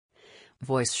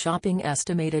Voice shopping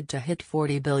estimated to hit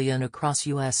 $40 billion across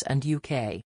US and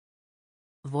UK.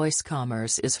 Voice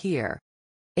commerce is here.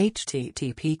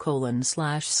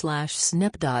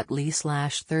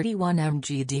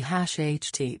 http://snip.ly/31mgd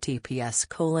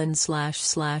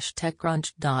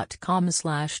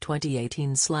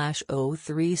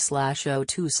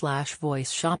https://techcrunch.com/2018/03/02/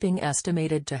 Voice shopping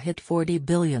estimated to hit $40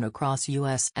 billion across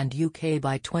US and UK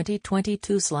by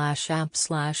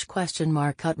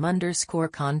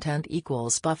 2022/app/?@_content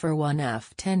equals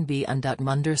buffer1f10b and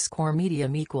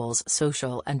 @medium equals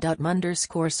social and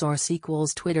 @source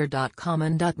equals twitter.com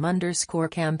and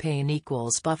 @campaign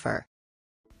equals buffer.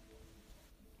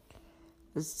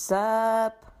 What's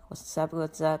up? What's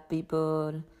up,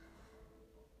 people?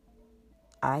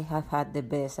 I have had the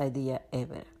best idea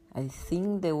ever. I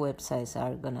think the websites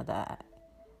are gonna die.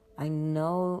 I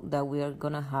know that we are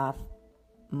gonna have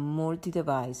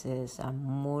multi-devices and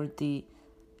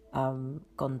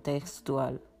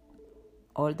multi-contextual,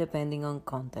 all depending on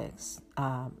context,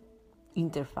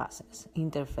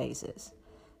 interfaces.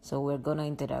 So we're gonna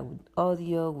interact with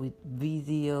audio, with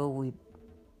video, with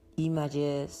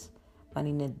images, but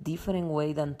in a different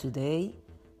way than today,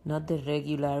 not the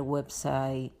regular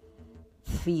website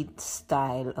feed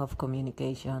style of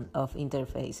communication of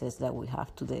interfaces that we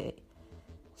have today.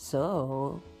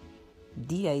 So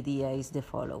the idea is the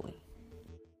following.